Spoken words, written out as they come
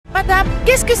madame,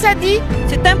 qu'est-ce que ça dit?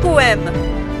 C'est un poème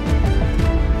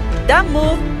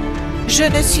d'amour. Je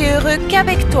ne suis heureux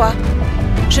qu'avec toi.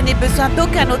 Je n'ai besoin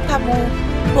d'aucun autre amour.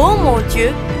 Oh mon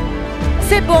Dieu!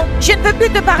 C'est bon, je ne veux plus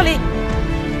te parler.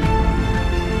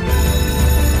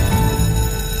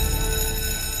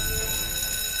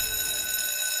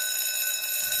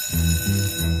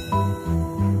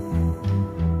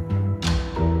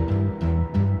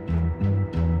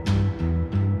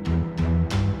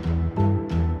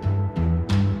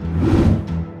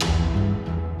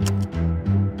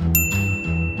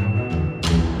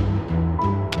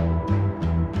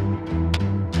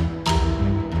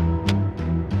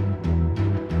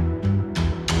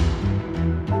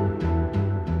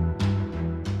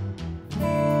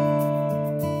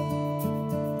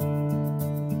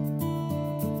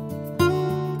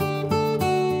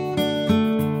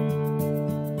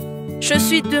 Je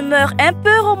suis d'humeur un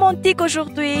peu romantique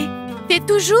aujourd'hui. T'es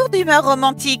toujours d'humeur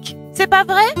romantique, c'est pas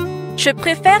vrai? Je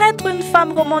préfère être une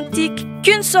femme romantique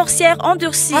qu'une sorcière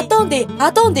endurcie.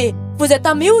 Attendez, vous êtes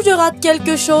amis ou je rate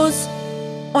quelque chose?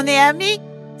 On est amis,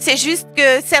 c'est juste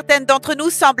que certaines d'entre nous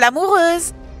semblent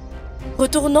amoureuses.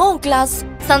 Retournons en classe,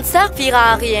 ça ne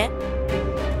servira à rien.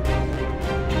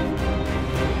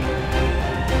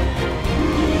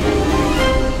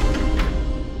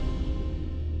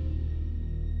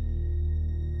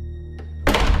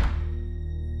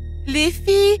 Les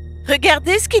filles,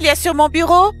 regardez ce qu'il y a sur mon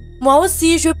bureau. Moi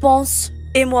aussi, je pense.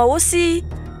 Et moi aussi.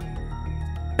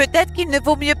 Peut-être qu'il ne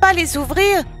vaut mieux pas les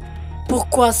ouvrir.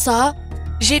 Pourquoi ça?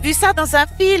 J'ai vu ça dans un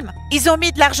film. Ils ont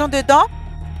mis de l'argent dedans.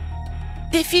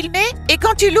 T'es filmé et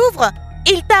quand tu l'ouvres,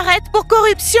 ils t'arrêtent pour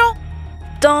corruption.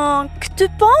 Donc, tu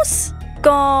penses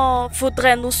qu'on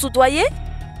faudrait nous soudoyer?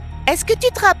 Est-ce que tu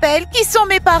te rappelles qui sont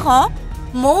mes parents?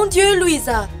 Mon Dieu,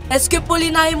 Louisa, est-ce que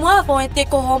Paulina et moi avons été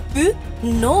corrompus?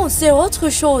 Non, c'est autre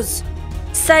chose.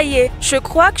 Ça y est, je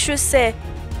crois que je sais.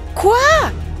 Quoi?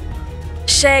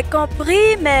 J'ai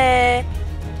compris, mais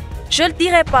je le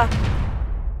dirai pas.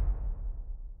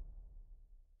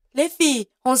 Les filles,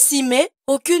 on s'y met?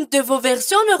 Aucune de vos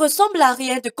versions ne ressemble à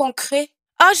rien de concret.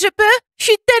 Oh, je peux? Je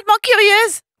suis tellement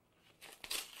curieuse.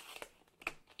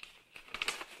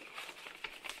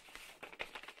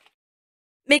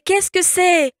 Mais qu'est-ce que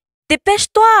c'est?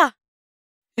 Dépêche-toi!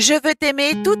 Je veux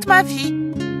t'aimer toute ma vie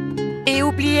et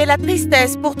oublier la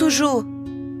tristesse pour toujours.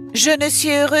 Je ne suis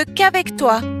heureux qu'avec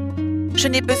toi. Je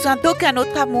n'ai besoin d'aucun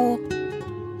autre amour.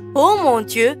 Oh mon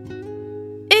Dieu!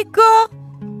 Igor,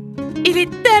 il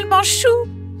est tellement chou.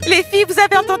 Les filles, vous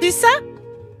avez entendu ça?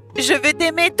 Je veux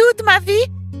t'aimer toute ma vie.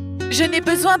 Je n'ai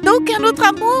besoin d'aucun autre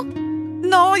amour.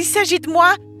 Non, il s'agit de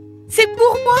moi. C'est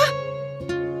pour moi.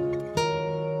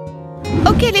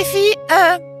 Ok les filles,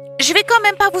 je vais quand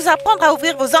même pas vous apprendre à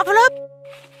ouvrir vos enveloppes.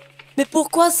 Mais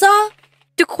pourquoi ça?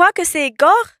 Tu crois que c'est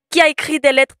Igor qui a écrit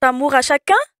des lettres d'amour à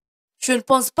chacun? Je ne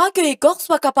pense pas que Igor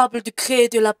soit capable de créer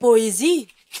de la poésie.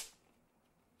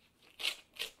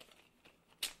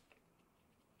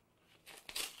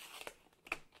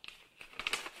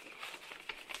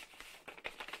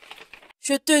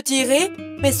 Je te dirai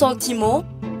mes sentiments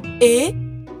et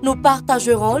nous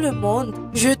partagerons le monde.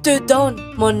 Je te donne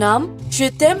mon âme, je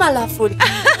t'aime à la folie.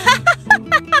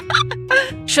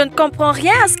 Je ne comprends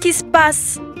rien à ce qui se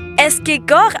passe. Est-ce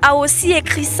qu'Igor a aussi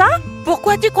écrit ça?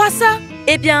 Pourquoi tu crois ça?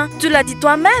 Eh bien, tu l'as dit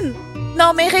toi-même.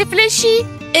 Non mais réfléchis.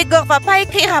 Igor va pas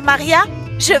écrire à Maria.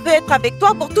 Je veux être avec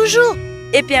toi pour toujours.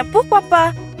 Eh bien, pourquoi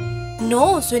pas?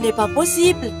 Non, ce n'est pas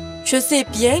possible. Je sais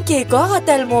bien qu'Igor a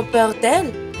tellement peur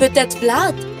d'elle. Peut-être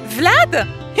Vlad. Vlad?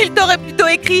 Il t'aurait plutôt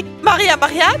écrit « Maria,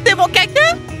 Maria, t'es mon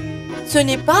caca ?» Ce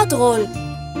n'est pas drôle.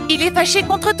 Il est fâché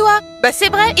contre toi. Bah c'est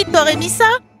vrai, il t'aurait mis ça.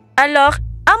 Alors,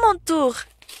 à mon tour.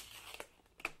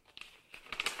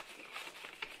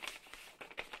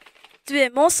 Tu es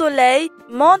mon soleil,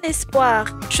 mon espoir.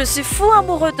 Je suis fou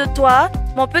amoureux de toi,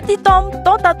 mon petit homme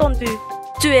tant attendu.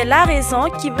 Tu es la raison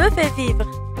qui me fait vivre.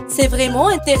 C'est vraiment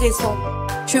intéressant.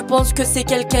 Je pense que c'est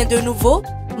quelqu'un de nouveau.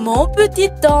 Mon petit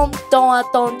homme tant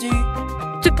attendu.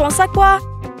 Tu penses à quoi?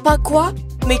 Pas quoi?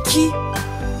 Mais qui?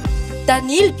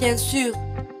 Daniel, bien sûr.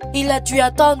 Il a dû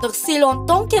attendre si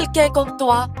longtemps quelqu'un comme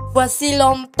toi. Voici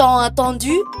l'homme tant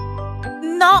attendu.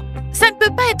 Non, ça ne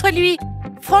peut pas être lui.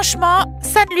 Franchement,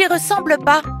 ça ne lui ressemble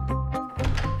pas.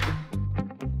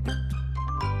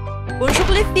 Bonjour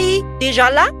les filles.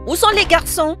 Déjà là? Où sont les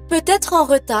garçons? Peut-être en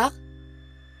retard.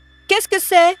 Qu'est-ce que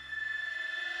c'est?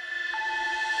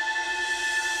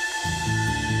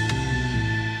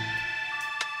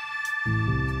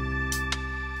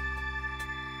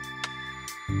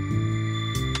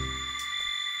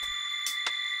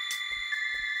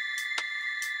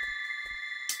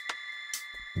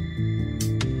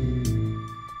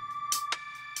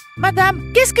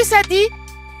 Madame, qu'est-ce que ça dit?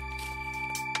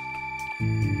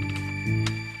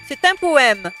 C'est un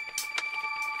poème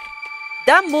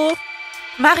d'amour.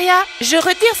 Maria, je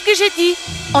retire ce que j'ai dit.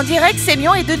 On dirait que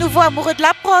Sémion est de nouveau amoureux de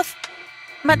la prof.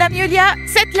 Madame Yulia,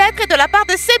 cette lettre est de la part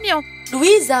de Sémion.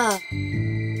 Louisa,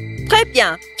 Très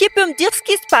bien. Qui peut me dire ce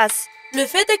qui se passe? le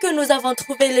fait est que nous avons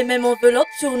trouvé les mêmes enveloppes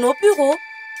sur nos bureaux.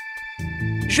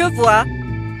 Je vois.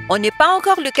 On n'est pas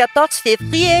encore le 14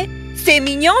 février. C'est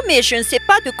mignon, mais je ne sais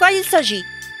pas de quoi il s'agit.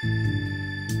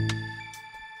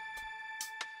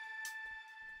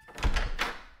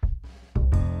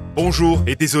 Bonjour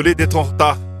et désolé d'être en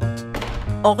retard.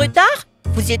 En retard?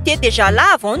 Vous étiez déjà là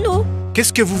avant nous.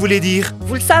 Qu'est-ce que vous voulez dire?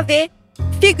 Vous le savez.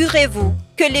 Figurez-vous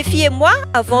que les filles et moi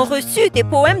avons reçu des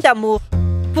poèmes d'amour.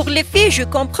 Pour les filles, je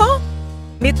comprends.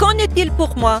 Mais qu'en est-il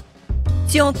pour moi?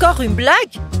 C'est encore une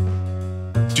blague?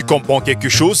 Tu comprends quelque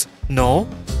chose? Non?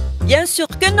 Bien sûr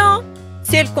que non.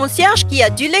 C'est le concierge qui a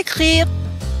dû l'écrire.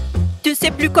 Tu ne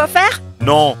sais plus quoi faire?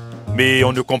 Non, mais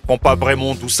on ne comprend pas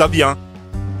vraiment d'où ça vient.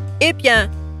 Eh bien,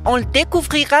 on le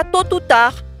découvrira tôt ou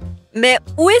tard. Mais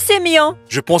où est Sémion?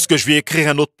 Je pense que je vais écrire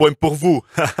un autre poème pour vous.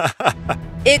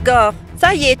 Igor,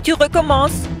 ça y est, tu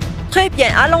recommences. Très bien,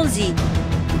 allons-y.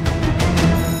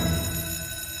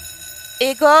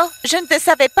 Igor, je ne te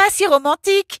savais pas si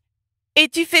romantique. Et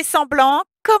tu fais semblant,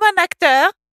 comme un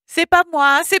acteur. C'est pas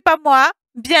moi, c'est pas moi.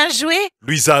 Bien joué.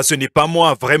 Louisa, ce n'est pas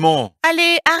moi, vraiment.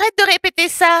 Allez, arrête de répéter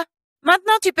ça.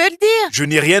 Maintenant, tu peux le dire. Je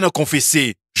n'ai rien à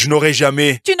confesser. Je n'aurais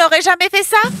jamais... Tu n'aurais jamais fait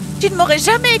ça? Tu ne m'aurais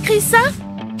jamais écrit ça?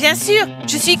 Bien sûr,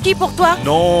 je suis qui pour toi?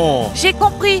 Non. J'ai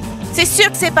compris. C'est sûr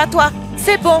que c'est pas toi.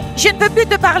 C'est bon, je ne peux plus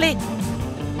te parler.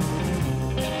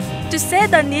 Tu sais,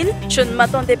 Daniel, je ne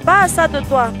m'attendais pas à ça de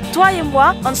toi. Toi et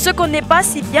moi, on ne se connaît pas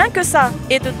si bien que ça.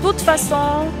 Et de toute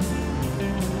façon...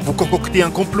 Vous concoctez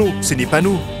un complot, ce n'est pas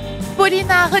nous.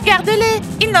 Paulina, regarde-les.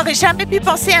 Ils n'auraient jamais pu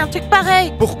penser à un truc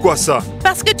pareil. Pourquoi ça?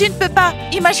 Parce que tu ne peux pas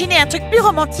imaginer un truc plus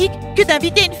romantique que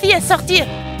d'inviter une fille à sortir.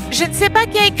 Je ne sais pas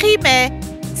qui a écrit, mais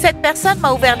cette personne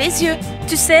m'a ouvert les yeux.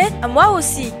 Tu sais, moi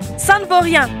aussi, ça ne vaut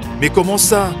rien. Mais comment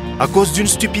ça? À cause d'une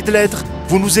stupide lettre,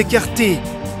 vous nous écartez.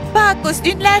 Pas à cause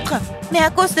d'une lettre, mais à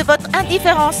cause de votre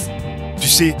indifférence. Tu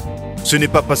sais, ce n'est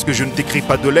pas parce que je ne t'écris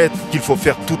pas de lettre qu'il faut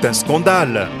faire tout un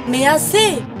scandale. Mais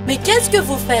assez! Mais qu'est-ce que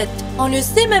vous faites? On ne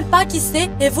sait même pas qui c'est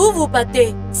et vous vous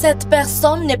battez. Cette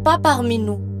personne n'est pas parmi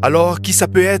nous. Alors, qui ça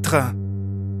peut être?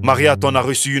 Maria t'en a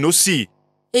reçu une aussi.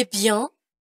 Eh bien,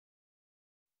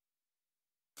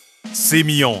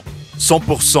 Sémion,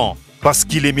 100%, parce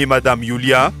qu'il aimait Madame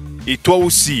Yulia, et toi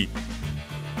aussi.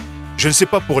 Je ne sais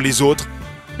pas pour les autres,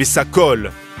 mais ça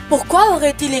colle. pourquoi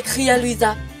aurait-il écrit à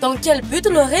Louisa? Dans quel but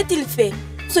l'aurait-il fait?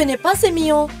 Ce n'est pas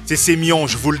Sémion. C'est Sémion,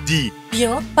 je vous le dis.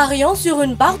 Bien, parions sur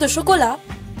une barre de chocolat.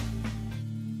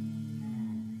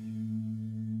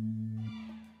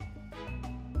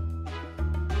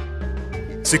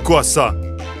 C'est quoi ça?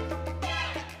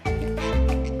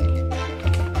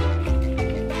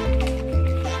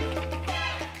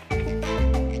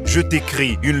 Je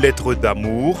t'écris une lettre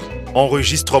d'amour,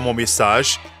 enregistre mon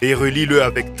message et relis-le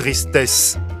avec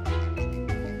tristesse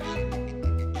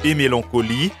et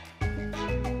mélancolie.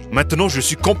 Maintenant, je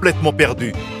suis complètement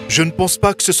perdu. Je ne pense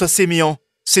pas que ce soit Sémion,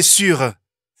 c'est sûr.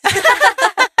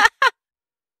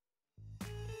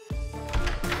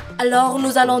 Alors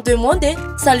nous allons demander.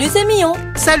 Salut Sémion,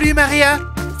 Salut Maria.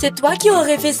 c'est toi qui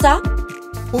aurais fait ça?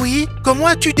 Oui, comment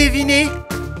as-tu deviné?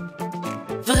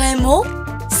 Vraiment?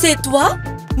 C'est toi?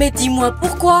 Mais dis-moi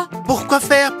pourquoi? Pourquoi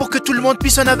faire? Pour que tout le monde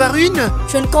puisse en avoir une?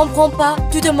 Je ne comprends pas.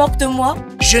 Tu te moques de moi?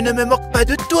 Je ne me moque pas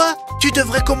de toi. Tu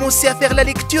devrais commencer à faire la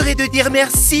lecture et de dire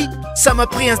merci. Ça m'a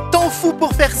pris un temps fou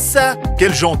pour faire ça.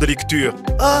 Quel genre de lecture?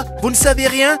 Ah, vous ne savez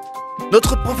rien?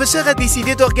 Notre professeur a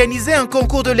décidé d'organiser un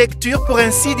concours de lecture pour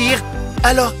ainsi dire.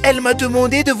 Alors, elle m'a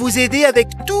demandé de vous aider avec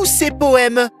tous ses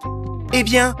poèmes. Eh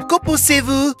bien, qu'en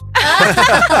pensez-vous?